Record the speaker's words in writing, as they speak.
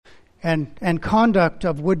and conduct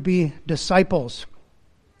of would-be disciples.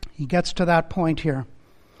 He gets to that point here.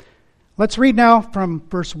 Let's read now from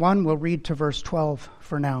verse 1. We'll read to verse 12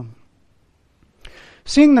 for now.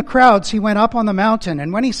 Seeing the crowds, he went up on the mountain,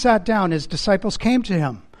 and when he sat down, his disciples came to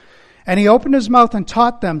him. And he opened his mouth and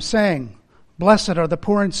taught them, saying, Blessed are the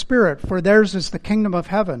poor in spirit, for theirs is the kingdom of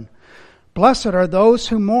heaven. Blessed are those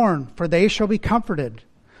who mourn, for they shall be comforted.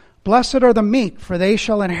 Blessed are the meek, for they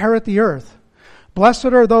shall inherit the earth. Blessed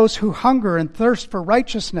are those who hunger and thirst for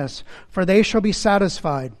righteousness, for they shall be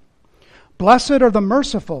satisfied. Blessed are the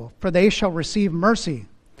merciful, for they shall receive mercy.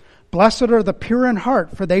 Blessed are the pure in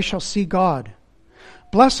heart, for they shall see God.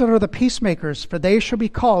 Blessed are the peacemakers, for they shall be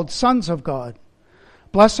called sons of God.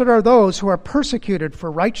 Blessed are those who are persecuted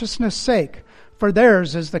for righteousness' sake, for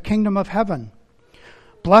theirs is the kingdom of heaven.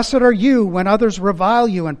 Blessed are you when others revile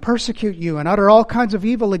you and persecute you and utter all kinds of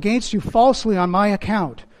evil against you falsely on my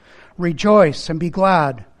account. Rejoice and be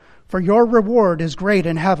glad, for your reward is great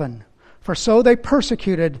in heaven. For so they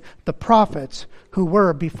persecuted the prophets who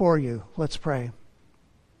were before you. Let's pray.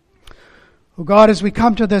 Oh God, as we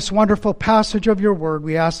come to this wonderful passage of your word,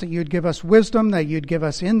 we ask that you'd give us wisdom, that you'd give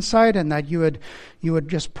us insight, and that you would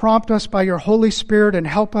just prompt us by your Holy Spirit and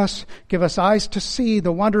help us, give us eyes to see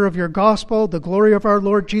the wonder of your gospel, the glory of our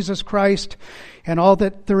Lord Jesus Christ, and all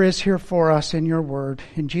that there is here for us in your word.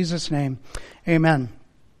 In Jesus' name, amen.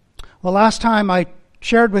 Well, last time I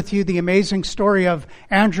shared with you the amazing story of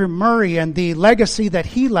Andrew Murray and the legacy that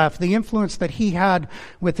he left, the influence that he had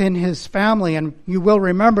within his family. And you will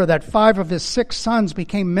remember that 5 of his 6 sons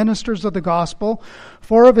became ministers of the gospel.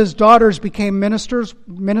 4 of his daughters became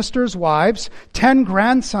ministers' wives. 10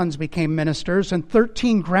 grandsons became ministers, and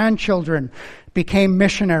 13 grandchildren became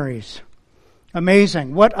missionaries.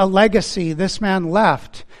 Amazing. What a legacy this man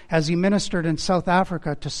left as he ministered in South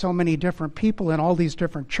Africa to so many different people in all these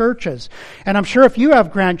different churches. And I'm sure if you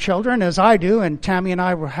have grandchildren, as I do, and Tammy and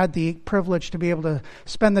I had the privilege to be able to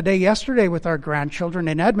spend the day yesterday with our grandchildren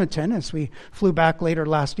in Edmonton as we flew back later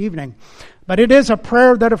last evening. But it is a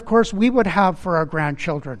prayer that, of course, we would have for our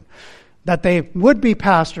grandchildren, that they would be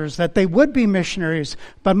pastors, that they would be missionaries,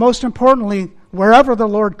 but most importantly, wherever the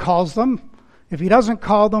Lord calls them, if he doesn't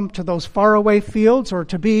call them to those faraway fields or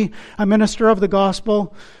to be a minister of the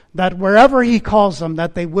gospel, that wherever he calls them,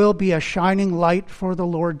 that they will be a shining light for the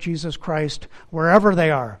Lord Jesus Christ wherever they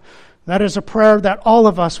are. That is a prayer that all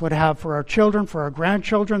of us would have for our children, for our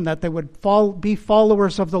grandchildren, that they would be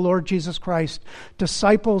followers of the Lord Jesus Christ,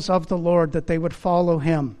 disciples of the Lord, that they would follow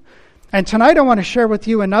him. And tonight I want to share with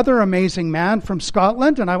you another amazing man from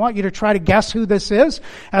Scotland, and I want you to try to guess who this is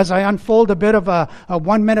as I unfold a bit of a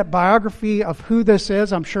 1-minute biography of who this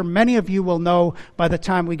is. I'm sure many of you will know by the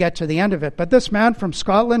time we get to the end of it. But this man from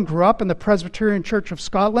Scotland grew up in the Presbyterian Church of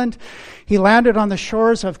Scotland. He landed on the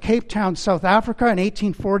shores of Cape Town, South Africa in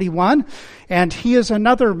 1841, and he is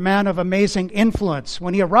another man of amazing influence.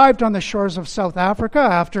 When he arrived on the shores of South Africa,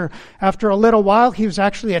 after a little while, he was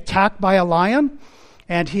actually attacked by a lion.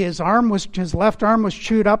 And his left arm was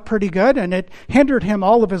chewed up pretty good, and it hindered him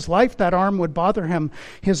all of his life. That arm would bother him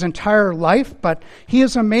his entire life. But he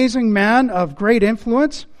is an amazing man of great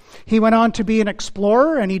influence. He went on to be an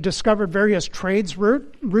explorer, and he discovered various trades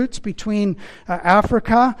routes between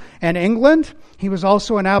Africa and England. He was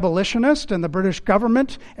also an abolitionist, and the British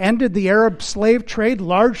government ended the Arab slave trade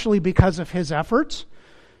largely because of his efforts.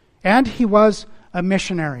 And he was a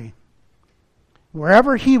missionary.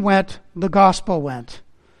 Wherever he went, the gospel went.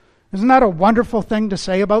 Isn't that a wonderful thing to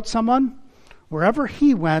say about someone? Wherever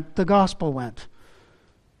he went, the gospel went.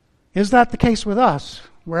 Is that the case with us?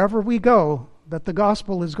 Wherever we go, that the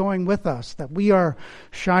gospel is going with us, that we are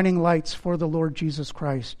shining lights for the Lord Jesus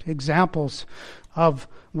Christ, examples of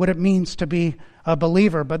what it means to be a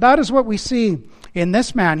believer. But that is what we see in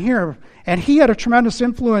this man here. And he had a tremendous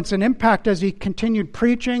influence and impact as he continued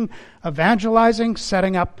preaching, evangelizing,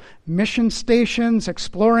 setting up mission stations,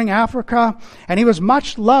 exploring Africa. And he was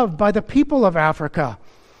much loved by the people of Africa.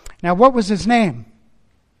 Now, what was his name?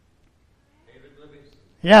 David Livingstone.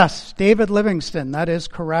 Yes, David Livingstone. That is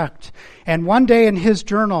correct. And one day in his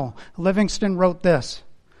journal, Livingstone wrote this: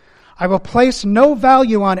 I will place no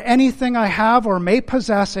value on anything I have or may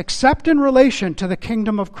possess except in relation to the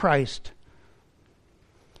kingdom of Christ.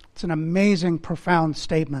 It's an amazing, profound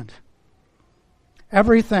statement.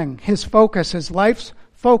 Everything, his focus, his life's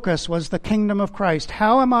focus was the kingdom of Christ.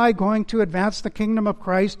 How am I going to advance the kingdom of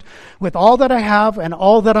Christ with all that I have and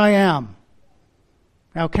all that I am?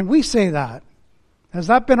 Now, can we say that? Has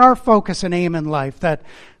that been our focus and aim in life? That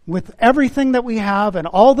with everything that we have and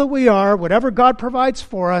all that we are, whatever God provides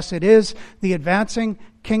for us, it is the advancing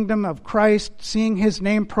kingdom of Christ, seeing his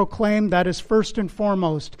name proclaimed, that is first and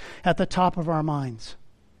foremost at the top of our minds.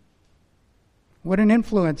 What an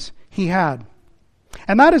influence he had.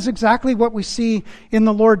 And that is exactly what we see in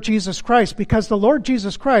the Lord Jesus Christ, because the Lord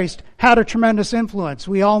Jesus Christ had a tremendous influence.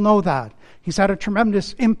 We all know that. He's had a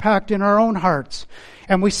tremendous impact in our own hearts.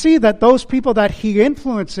 And we see that those people that he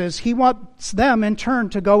influences, he wants them in turn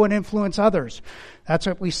to go and influence others. That's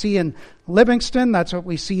what we see in Livingston. That's what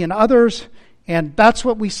we see in others. And that's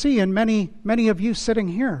what we see in many of you sitting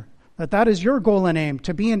here. That is your goal and aim,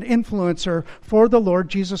 to be an influencer for the Lord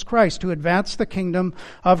Jesus Christ, to advance the kingdom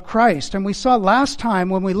of Christ. And we saw last time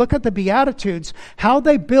when we look at the Beatitudes, how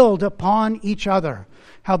they build upon each other.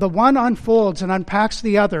 How the one unfolds and unpacks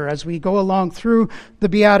the other as we go along through the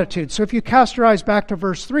Beatitudes. So if you cast your eyes back to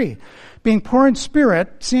verse 3, being poor in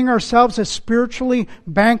spirit, seeing ourselves as spiritually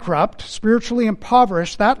bankrupt, spiritually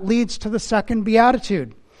impoverished, that leads to the second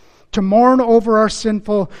Beatitude, to mourn over our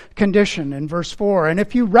sinful condition in verse 4. And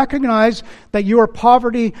if you recognize that you are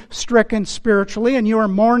poverty-stricken spiritually and you are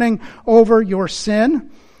mourning over your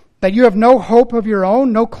sin, that you have no hope of your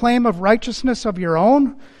own, no claim of righteousness of your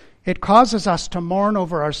own, it causes us to mourn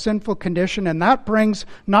over our sinful condition, and that brings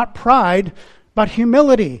not pride, but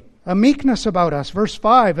humility, a meekness about us. Verse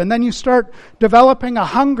 5, and then you start developing a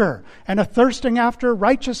hunger and a thirsting after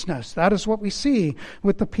righteousness. That is what we see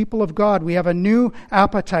with the people of God. We have a new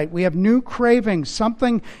appetite. We have new cravings.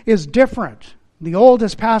 Something is different. The old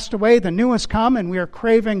has passed away, the new has come, and we are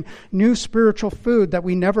craving new spiritual food that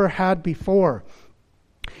we never had before.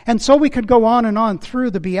 And so we could go on and on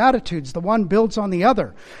through the Beatitudes. The one builds on the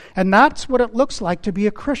other. And that's what it looks like to be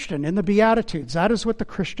a Christian in the Beatitudes. That is what the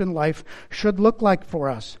Christian life should look like for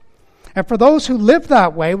us. And for those who live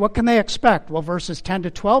that way, what can they expect? Well, verses 10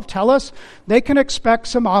 to 12 tell us they can expect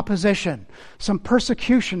some opposition. Some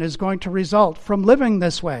persecution is going to result from living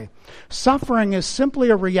this way. Suffering is simply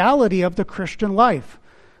a reality of the Christian life.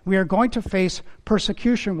 We are going to face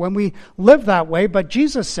persecution when we live that way, but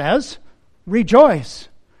Jesus says, rejoice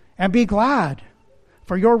and be glad,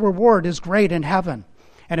 for your reward is great in heaven.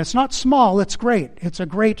 And it's not small, it's great. It's a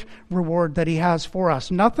great reward that he has for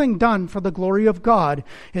us. Nothing done for the glory of God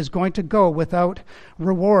is going to go without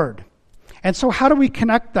reward. And so how do we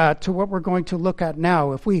connect that to what we're going to look at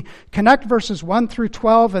now? If we connect verses 1 through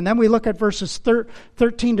 12, and then we look at verses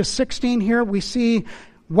 13 to 16 here, we see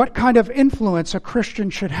what kind of influence a Christian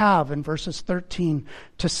should have in verses 13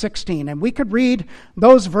 to 16. And we could read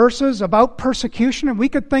those verses about persecution, and we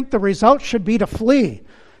could think the result should be to flee,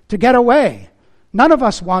 to get away. None of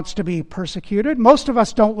us wants to be persecuted. Most of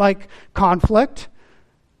us don't like conflict.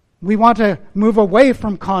 We want to move away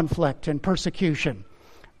from conflict and persecution.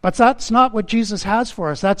 But that's not what Jesus has for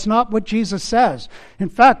us. That's not what Jesus says. In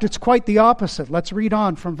fact, it's quite the opposite. Let's read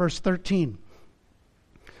on from verse 13.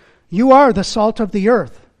 You are the salt of the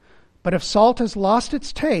earth, but if salt has lost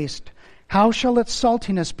its taste, how shall its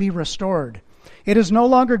saltiness be restored? It is no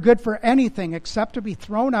longer good for anything except to be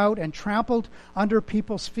thrown out and trampled under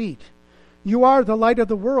people's feet. You are the light of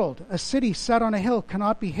the world. A city set on a hill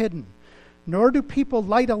cannot be hidden. Nor do people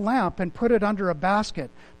light a lamp and put it under a basket,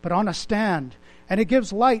 but on a stand, and it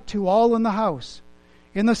gives light to all in the house.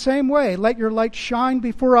 In the same way, let your light shine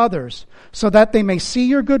before others, so that they may see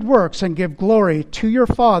your good works and give glory to your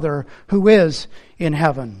Father who is in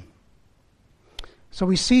heaven. So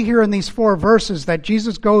we see here in these 4 verses that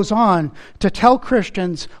Jesus goes on to tell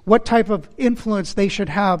Christians what type of influence they should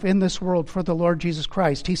have in this world for the Lord Jesus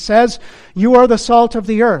Christ. He says, you are the salt of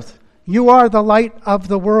the earth. You are the light of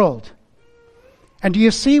the world. And do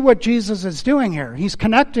you see what Jesus is doing here? He's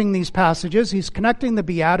connecting these passages. He's connecting the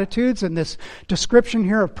Beatitudes and this description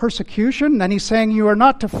here of persecution. Then he's saying you are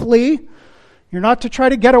not to flee. You're not to try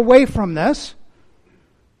to get away from this.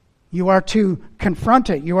 You are to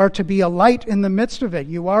confront it. You are to be a light in the midst of it.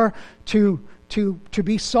 You are to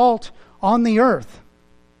be salt on the earth.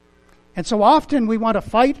 And so often we want to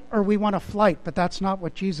fight or we want to flight, but that's not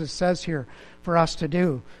what Jesus says here for us to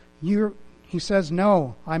do. He says,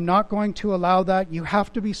 no, I'm not going to allow that. You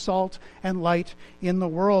have to be salt and light in the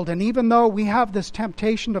world. And even though we have this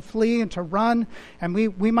temptation to flee and to run, and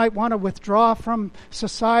we might want to withdraw from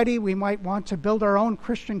society, we might want to build our own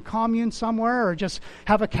Christian commune somewhere or just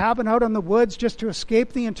have a cabin out in the woods just to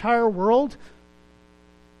escape the entire world.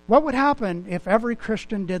 What would happen if every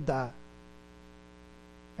Christian did that?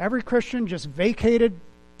 Every Christian just vacated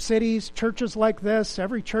cities, churches like this,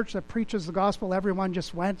 every church that preaches the gospel, everyone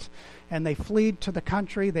just went and they fled to the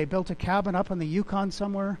country. They built a cabin up in the Yukon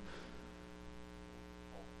somewhere.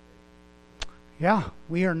 Yeah,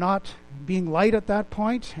 we are not being light at that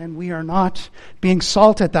point, and we are not being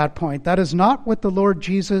salt at that point. That is not what the Lord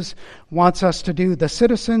Jesus wants us to do. The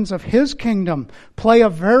citizens of His kingdom play a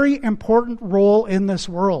very important role in this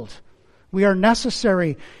world. We are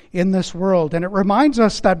necessary in this world. And it reminds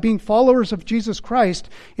us that being followers of Jesus Christ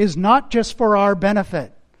is not just for our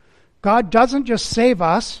benefit. God doesn't just save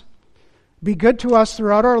us, be good to us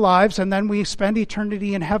throughout our lives, and then we spend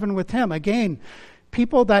eternity in heaven with Him. Again,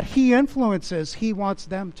 people that He influences, He wants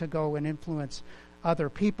them to go and influence other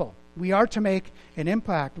people. We are to make an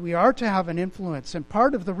impact. We are to have an influence. And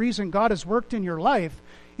part of the reason God has worked in your life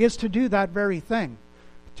is to do that very thing,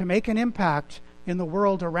 to make an impact in the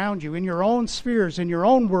world around you, in your own spheres, in your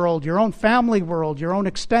own world, your own family world, your own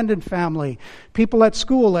extended family, people at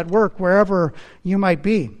school, at work, wherever you might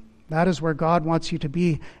be. That is where God wants you to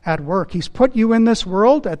be at work. He's put you in this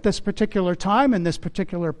world at this particular time, in this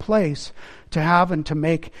particular place, to have and to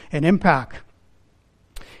make an impact.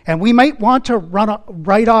 And we might want to run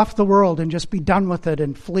right off the world and just be done with it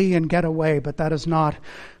and flee and get away, but that is not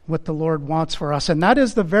what the Lord wants for us. And that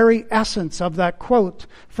is the very essence of that quote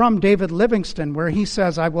from David Livingstone, where he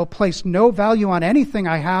says, "I will place no value on anything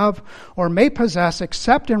I have or may possess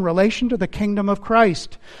except in relation to the kingdom of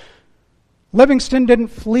Christ." Livingstone didn't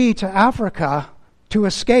flee to Africa to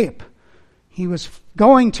escape. He was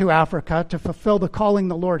going to Africa to fulfill the calling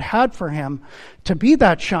the Lord had for him, to be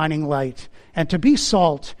that shining light and to be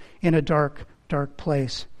salt in a dark, dark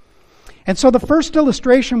place. And so the first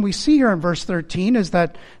illustration we see here in verse 13 is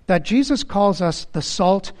that Jesus calls us the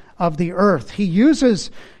salt of the earth.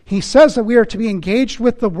 He says that we are to be engaged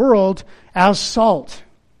with the world as salt.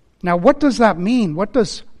 Now, what does that mean? What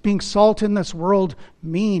does being salt in this world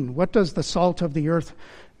mean? What does the salt of the earth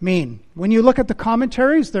mean? When you look at the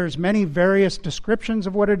commentaries, there's many various descriptions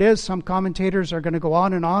of what it is. Some commentators are going to go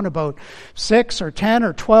on and on about 6 or 10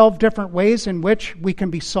 or 12 different ways in which we can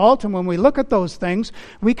be salt. And when we look at those things,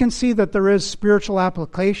 we can see that there is spiritual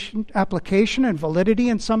application and validity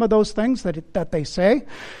in some of those things that they say.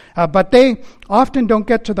 But they often don't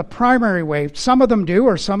get to the primary way. Some of them do,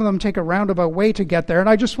 or some of them take a roundabout way to get there. And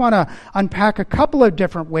I just want to unpack a couple of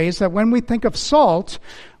different ways that when we think of salt,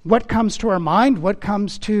 what comes to our mind, what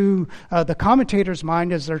comes to the commentator's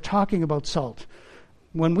mind as they're talking about salt.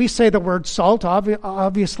 When we say the word salt,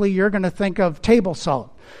 obviously you're going to think of table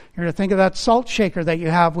salt. You're going to think of that salt shaker that you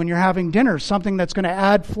have when you're having dinner, something that's going to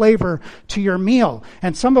add flavor to your meal.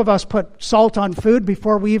 And some of us put salt on food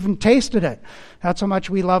before we even tasted it. That's how much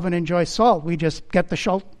we love and enjoy salt. We just get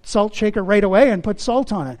the salt shaker right away and put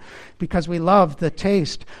salt on it because we love the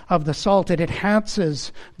taste of the salt. It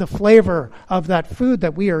enhances the flavor of that food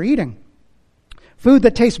that we are eating. Food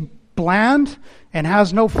that tastes bland and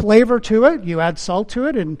has no flavor to it, you add salt to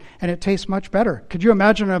it and it tastes much better. Could you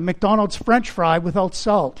imagine a McDonald's French fry without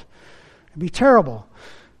salt? It'd be terrible.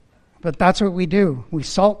 But that's what we do. We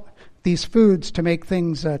salt these foods to make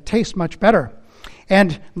things taste much better.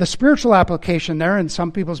 And the spiritual application there in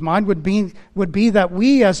some people's mind would be that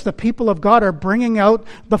we as the people of God are bringing out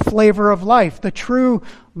the flavor of life,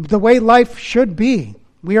 the way life should be.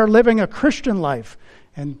 We are living a Christian life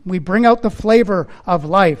and we bring out the flavor of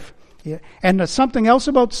life. And something else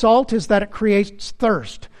about salt is that it creates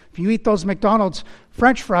thirst. If you eat those McDonald's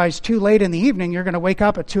French fries too late in the evening, you're going to wake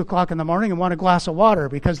up at 2 o'clock in the morning and want a glass of water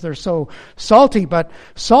because they're so salty. But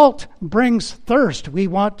salt brings thirst. We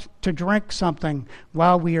want to drink something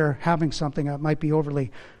while we are having something that might be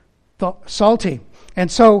overly salty. And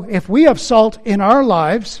so if we have salt in our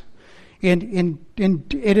lives, and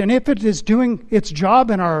if it is doing its job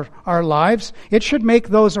in our lives, it should make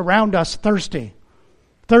those around us thirsty.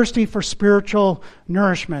 Thirsty for spiritual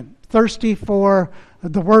nourishment. Thirsty for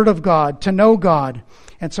the Word of God, to know God.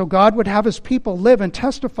 And so God would have His people live and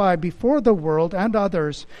testify before the world and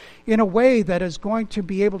others in a way that is going to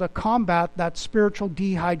be able to combat that spiritual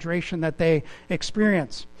dehydration that they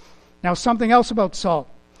experience. Now, something else about salt.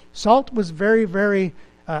 Salt was very, very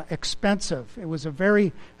expensive. It was a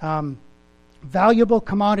very valuable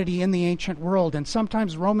commodity in the ancient world, and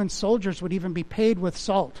sometimes Roman soldiers would even be paid with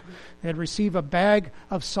salt. They'd receive a bag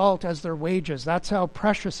of salt as their wages. That's how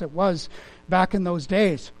precious it was back in those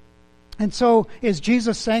days. And so is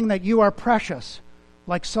Jesus saying that you are precious,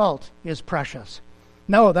 like salt is precious?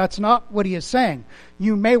 No, that's not what He is saying.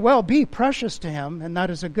 You may well be precious to Him, and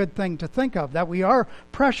that is a good thing to think of, that we are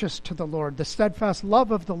precious to the Lord. The steadfast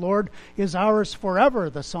love of the Lord is ours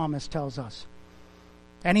forever, the psalmist tells us.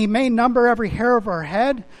 And He may number every hair of our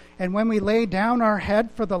head, and when we lay down our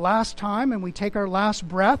head for the last time and we take our last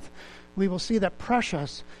breath, we will see that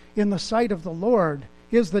precious in the sight of the Lord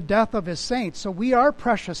is the death of His saints. So we are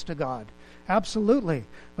precious to God, absolutely.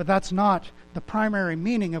 But that's not the primary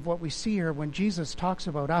meaning of what we see here when Jesus talks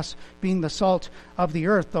about us being the salt of the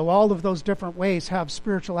earth, though all of those different ways have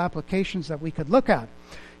spiritual applications that we could look at.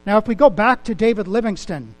 Now, if we go back to David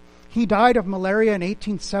Livingstone, he died of malaria in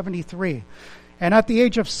 1873. and at the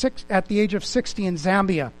age of 60 in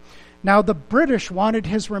Zambia. Now, the British wanted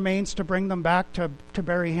his remains to bring them back to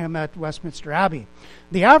bury him at Westminster Abbey.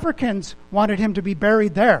 The Africans wanted him to be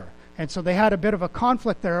buried there. And so they had a bit of a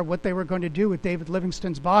conflict there of what they were going to do with David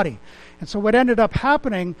Livingstone's body. And so what ended up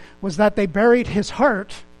happening was that they buried his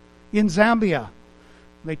heart in Zambia.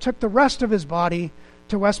 They took the rest of his body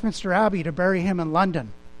to Westminster Abbey to bury him in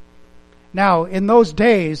London. Now, in those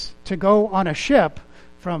days, to go on a ship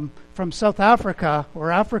from South Africa or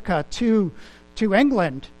Africa to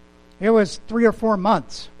England, it was 3 or 4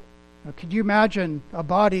 months. Now, could you imagine a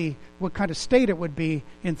body, what kind of state it would be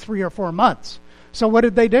in 3 or 4 months? So what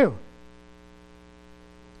did they do?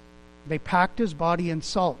 They packed his body in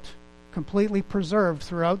salt, completely preserved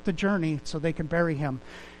throughout the journey so they could bury him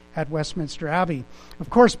at Westminster Abbey. Of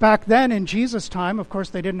course, back then in Jesus' time, of course,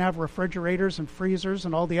 they didn't have refrigerators and freezers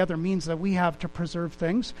and all the other means that we have to preserve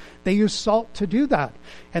things. They used salt to do that.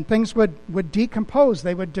 And things would decompose.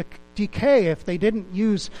 They would decay if they didn't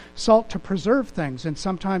use salt to preserve things. And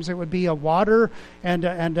sometimes it would be a water and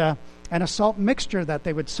a salt mixture that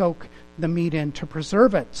they would soak the meat in to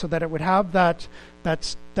preserve it so that it would have that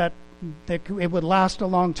it would last a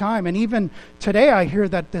long time. And even today I hear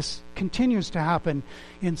that this continues to happen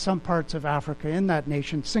in some parts of Africa, in that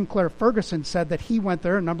nation. Sinclair Ferguson said that he went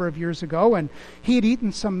there a number of years ago and he had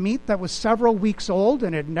eaten some meat that was several weeks old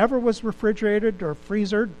and it never was refrigerated or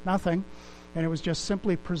freezered, nothing. And it was just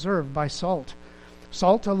simply preserved by salt.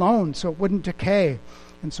 Salt alone, so it wouldn't decay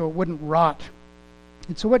and so it wouldn't rot.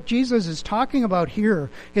 And so what Jesus is talking about here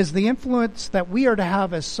is the influence that we are to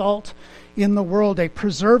have as salt in the world, a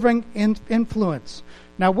preserving influence.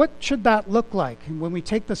 Now, what should that look like? And when we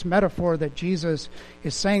take this metaphor that Jesus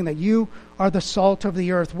is saying that you are the salt of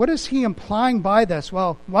the earth, what is he implying by this?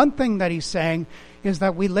 Well, one thing that he's saying is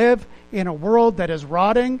that we live in a world that is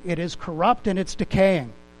rotting, it is corrupt, and it's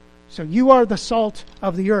decaying. So you are the salt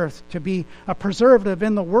of the earth, to be a preservative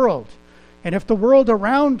in the world. And if the world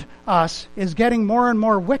around us is getting more and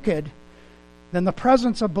more wicked, then the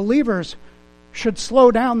presence of believers should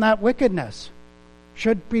slow down that wickedness,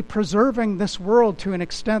 should be preserving this world to an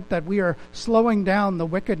extent that we are slowing down the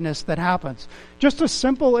wickedness that happens. Just a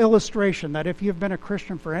simple illustration that if you've been a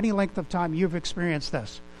Christian for any length of time, you've experienced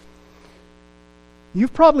this.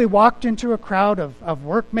 You've probably walked into a crowd of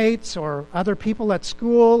workmates or other people at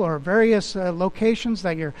school or various locations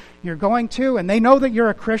that you're going to, and they know that you're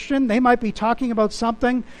a Christian. They might be talking about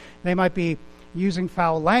something. They might be using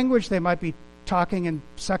foul language. They might be talking in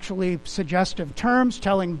sexually suggestive terms,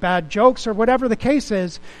 telling bad jokes, or whatever the case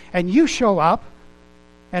is, and you show up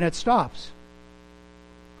and it stops.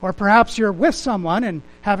 Or perhaps you're with someone and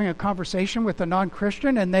having a conversation with a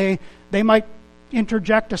non-Christian, and they might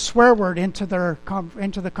interject a swear word into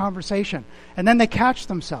the conversation, and then they catch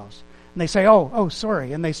themselves and they say, oh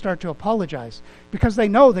sorry, and they start to apologize because they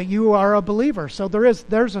know that you are a believer. So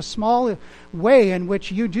there's a small way in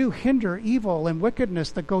which you do hinder evil and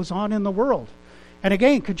wickedness that goes on in the world. And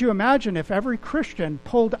again, could you imagine if every Christian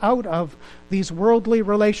pulled out of these worldly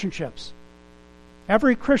relationships,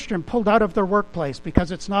 every Christian pulled out of their workplace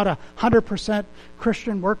because it's not 100%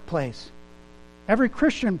 Christian workplace, every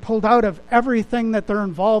Christian pulled out of everything that they're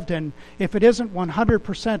involved in, if it isn't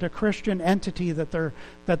 100% a Christian entity that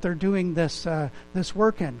they're doing this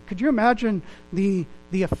work in. Could you imagine the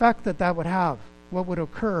effect that would have? What would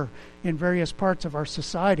occur in various parts of our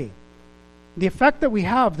society? The effect that we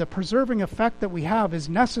have, the preserving effect that we have, is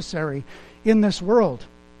necessary in this world.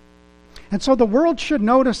 And so the world should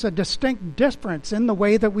notice a distinct difference in the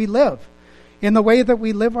way that we live. In the way that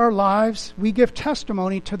we live our lives, we give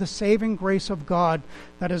testimony to the saving grace of God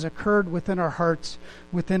that has occurred within our hearts,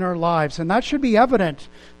 within our lives. And that should be evident.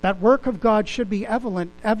 That work of God should be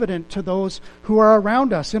evident to those who are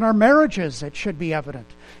around us. In our marriages, it should be evident.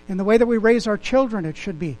 In the way that we raise our children, it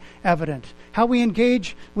should be evident. How we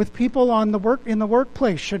engage with people in the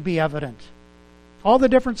workplace should be evident. All the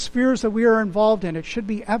different spheres that we are involved in, it should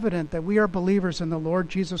be evident that we are believers in the Lord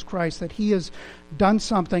Jesus Christ, that He has done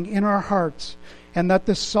something in our hearts, and that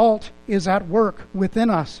the salt is at work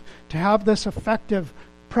within us to have this effective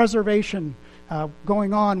preservation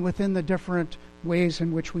going on within the different ways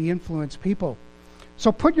in which we influence people.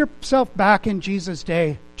 So put yourself back in Jesus'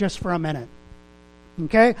 day just for a minute.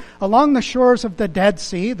 Okay? Along the shores of the Dead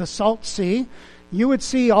Sea, the Salt Sea, you would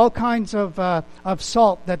see all kinds of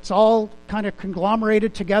salt that's all kind of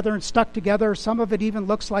conglomerated together and stuck together. Some of it even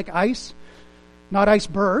looks like ice. Not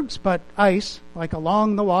icebergs, but ice, like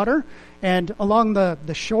along the water. And along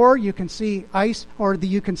the shore, you can see ice, or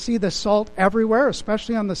you can see the salt everywhere,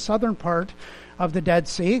 especially on the southern part of the Dead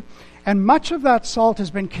Sea. And much of that salt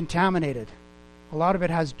has been contaminated. A lot of it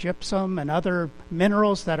has gypsum and other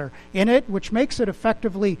minerals that are in it, which makes it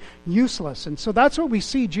effectively useless. And so that's what we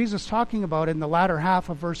see Jesus talking about in the latter half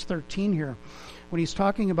of verse 13 here, when he's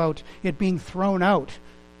talking about it being thrown out.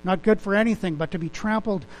 Not good for anything, but to be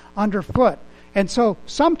trampled underfoot. And so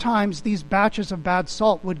sometimes these batches of bad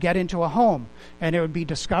salt would get into a home, and it would be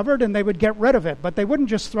discovered, and they would get rid of it. But they wouldn't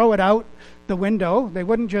just throw it out the window. They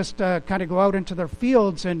wouldn't just kind of go out into their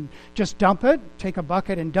fields and just dump it, take a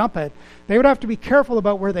bucket and dump it. They would have to be careful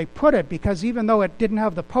about where they put it, because even though it didn't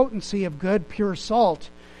have the potency of good, pure salt,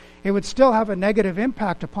 it would still have a negative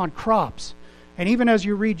impact upon crops. And even as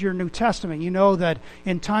you read your New Testament, you know that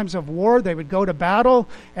in times of war, they would go to battle,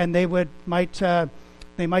 and they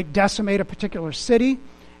might decimate a particular city,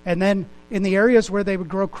 and then in the areas where they would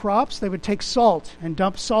grow crops, they would take salt and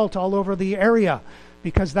dump salt all over the area,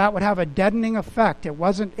 because that would have a deadening effect. It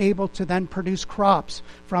wasn't able to then produce crops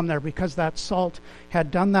from there because that salt had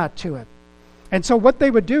done that to it. And so what they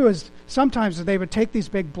would do is sometimes they would take these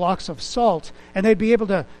big blocks of salt, and they'd be able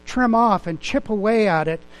to trim off and chip away at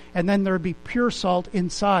it, and then there would be pure salt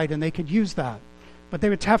inside, and they could use that. But they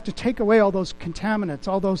would have to take away all those contaminants,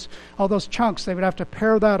 all those chunks. They would have to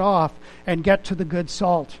pare that off and get to the good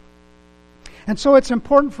salt. And so it's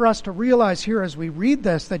important for us to realize here as we read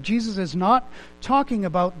this that Jesus is not talking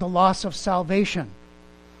about the loss of salvation.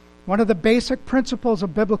 One of the basic principles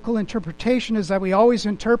of biblical interpretation is that we always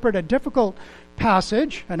interpret a difficult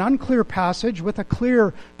passage, an unclear passage, with a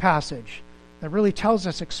clear passage that really tells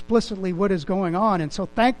us explicitly what is going on. And so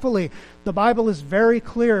thankfully, the Bible is very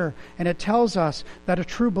clear, and it tells us that a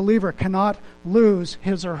true believer cannot lose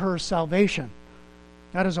his or her salvation.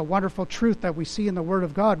 That is a wonderful truth that we see in the Word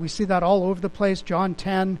of God. We see that all over the place, John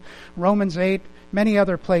 10, Romans 8, many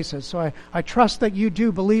other places. So I trust that you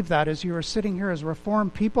do believe that as you are sitting here as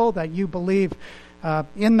Reformed people, that you believe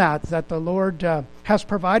in that the Lord has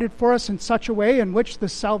provided for us in such a way in which the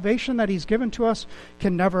salvation that He's given to us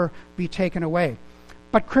can never be taken away.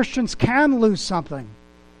 But Christians can lose something.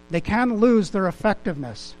 They can lose their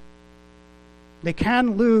effectiveness. They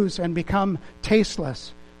can lose and become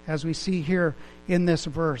tasteless, as we see here in this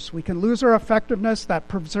verse. We can lose our effectiveness, that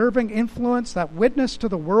preserving influence, that witness to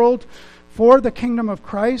the world for the kingdom of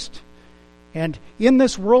Christ. And in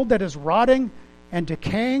this world that is rotting and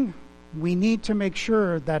decaying, we need to make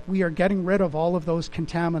sure that we are getting rid of all of those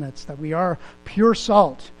contaminants, that we are pure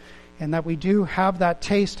salt, and that we do have that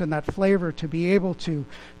taste and that flavor to be able to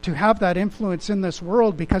have that influence in this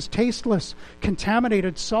world, because tasteless,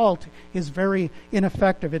 contaminated salt is very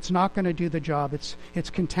ineffective. It's not going to do the job. It's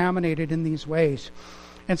contaminated in these ways.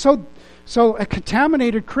 And so a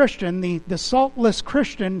contaminated Christian, the saltless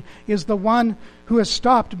Christian, is the one who has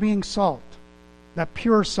stopped being salt, that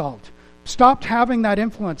pure salt. Stopped having that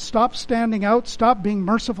influence, stopped standing out, stopped being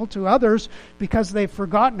merciful to others because they've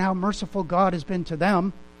forgotten how merciful God has been to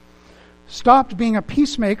them. Stopped being a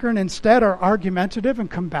peacemaker and instead are argumentative and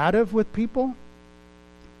combative with people.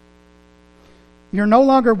 You're no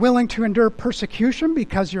longer willing to endure persecution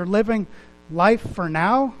because you're living life for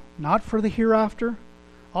now, not for the hereafter.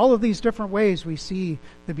 All of these different ways we see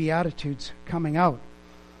the Beatitudes coming out.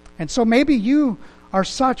 And so maybe you are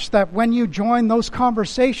such that when you join those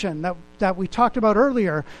conversations that we talked about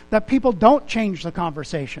earlier, that people don't change the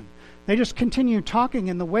conversation. They just continue talking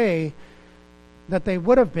in the way that they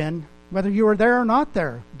would have been, whether you were there or not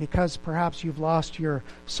there, because perhaps you've lost your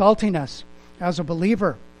saltiness as a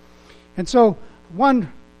believer. And so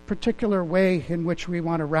one particular way in which we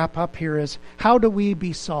want to wrap up here is, how do we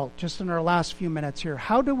be salt? Just in our last few minutes here,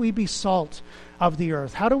 how do we be salt of the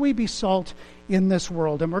earth? How do we be salt in this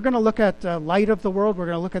world? And we're going to look at light of the world. We're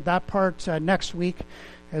going to look at that part next week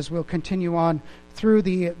as we'll continue on through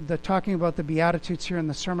the talking about the Beatitudes here in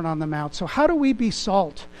the Sermon on the Mount. So how do we be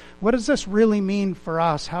salt? What does this really mean for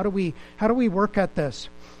us? How do we work at this?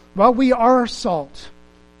 Well, we are salt.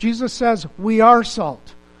 Jesus says we are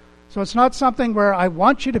salt. So it's not something where I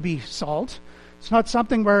want you to be salt. It's not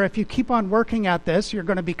something where if you keep on working at this, you're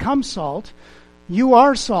going to become salt. You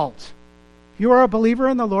are salt. If you are a believer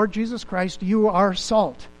in the Lord Jesus Christ, you are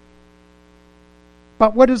salt.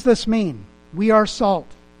 But what does this mean? We are salt.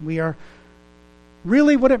 We are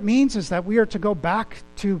really, what it means is that we are to go back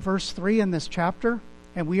to verse 3 in this chapter,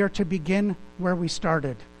 and we are to begin where we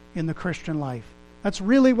started in the Christian life. That's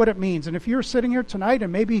really what it means. And if you're sitting here tonight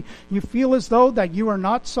and maybe you feel as though that you are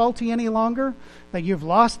not salty any longer, that you've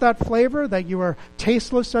lost that flavor, that you are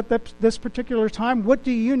tasteless at this particular time, what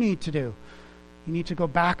do you need to do? You need to go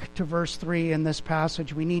back to verse 3 in this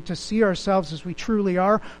passage. We need to see ourselves as we truly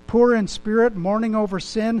are, poor in spirit, mourning over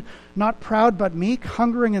sin, not proud but meek,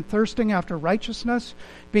 hungering and thirsting after righteousness,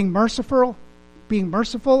 being merciful being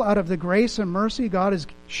merciful out of the grace and mercy God has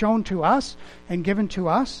shown to us and given to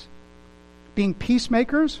us. Being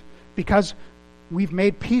peacemakers because we've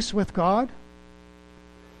made peace with God.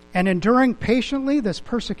 And enduring patiently this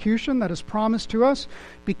persecution that is promised to us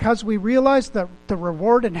because we realize that the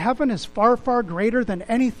reward in heaven is far, far greater than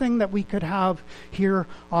anything that we could have here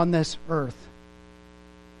on this earth.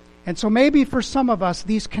 And so maybe for some of us,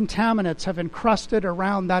 these contaminants have encrusted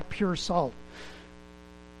around that pure salt.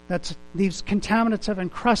 These contaminants have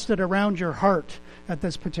encrusted around your heart at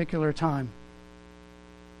this particular time.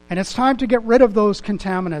 And it's time to get rid of those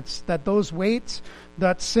contaminants, those weights,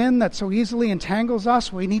 that sin that so easily entangles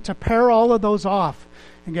us. We need to pare all of those off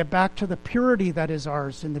and get back to the purity that is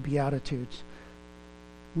ours in the Beatitudes.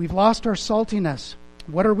 We've lost our saltiness.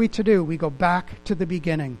 What are we to do? We go back to the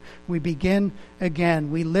beginning. We begin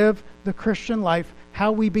again. We live the Christian life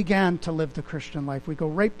how we began to live the Christian life. We go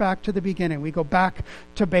right back to the beginning. We go back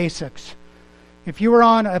to basics. If you were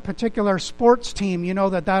on a particular sports team, you know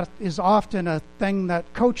that is often a thing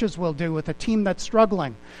that coaches will do with a team that's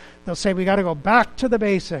struggling. They'll say, we got to go back to the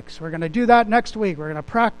basics. We're going to do that next week. We're going to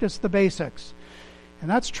practice the basics. And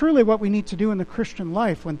that's truly what we need to do in the Christian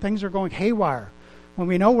life when things are going haywire, when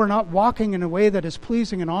we know we're not walking in a way that is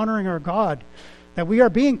pleasing and honoring our God, that we are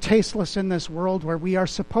being tasteless in this world where we are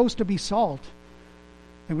supposed to be salt.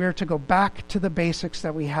 And we are to go back to the basics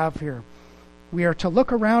that we have here. We are to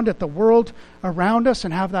look around at the world around us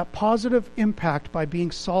and have that positive impact by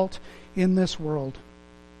being salt in this world.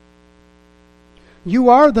 You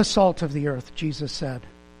are the salt of the earth, Jesus said.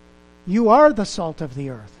 You are the salt of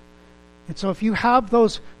the earth. And so if you have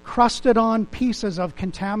those crusted on pieces of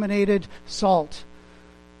contaminated salt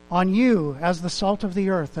on you as the salt of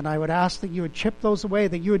the earth, then I would ask that you would chip those away,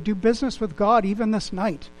 that you would do business with God even this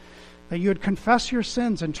night, that you would confess your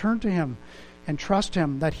sins and turn to Him and trust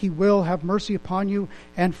Him that He will have mercy upon you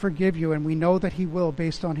and forgive you. And we know that He will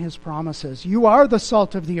based on His promises. You are the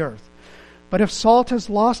salt of the earth. But if salt has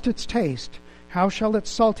lost its taste, how shall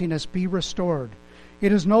its saltiness be restored?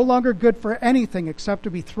 It is no longer good for anything except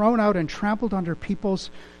to be thrown out and trampled under people's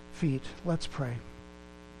feet. Let's pray.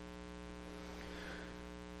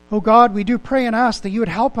 Oh God, we do pray and ask that you would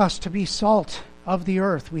help us to be salt of the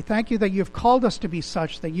earth. We thank you that you've called us to be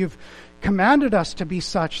such, that you've commanded us to be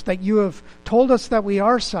such, that you have told us that we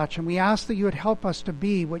are such, and we ask that you would help us to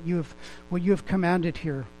be what you have commanded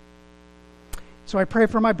here. So I pray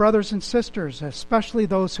for my brothers and sisters, especially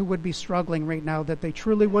those who would be struggling right now, that they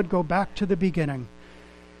truly would go back to the beginning,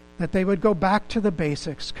 that they would go back to the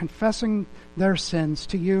basics, confessing their sins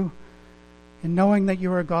to you and knowing that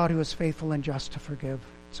you are a God who is faithful and just to forgive.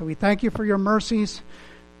 So we thank you for your mercies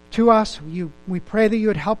to us. We pray that you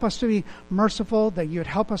would help us to be merciful, that you would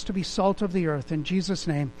help us to be salt of the earth. In Jesus'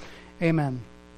 name, amen.